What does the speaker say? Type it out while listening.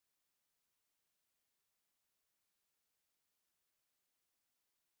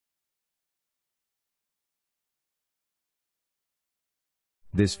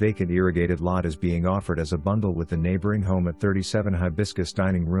This vacant irrigated lot is being offered as a bundle with the neighboring home at 37 Hibiscus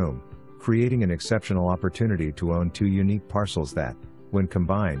Dining Room, creating an exceptional opportunity to own two unique parcels that, when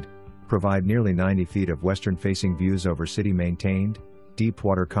combined, provide nearly 90 feet of western-facing views over city-maintained,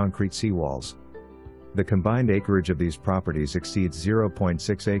 deep-water concrete seawalls. The combined acreage of these properties exceeds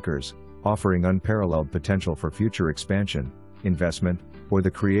 0.6 acres, offering unparalleled potential for future expansion, investment, or the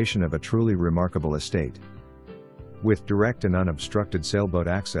creation of a truly remarkable estate. With direct and unobstructed sailboat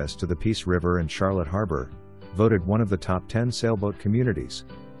access to the Peace River and Charlotte Harbor, voted one of the top 10 sailboat communities,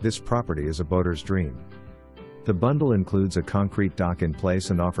 this property is a boater's dream. The bundle includes a concrete dock in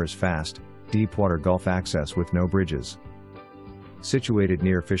place and offers fast, deep-water Gulf access with no bridges. Situated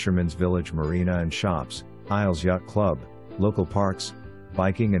near Fisherman's Village Marina and shops, Isles Yacht Club, local parks,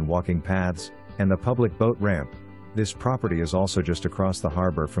 biking and walking paths, and the public boat ramp, this property is also just across the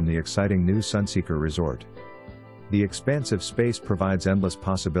harbor from the exciting new Sunseeker Resort. The expansive space provides endless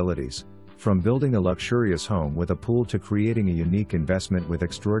possibilities, from building a luxurious home with a pool to creating a unique investment with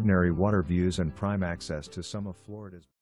extraordinary water views and prime access to some of Florida's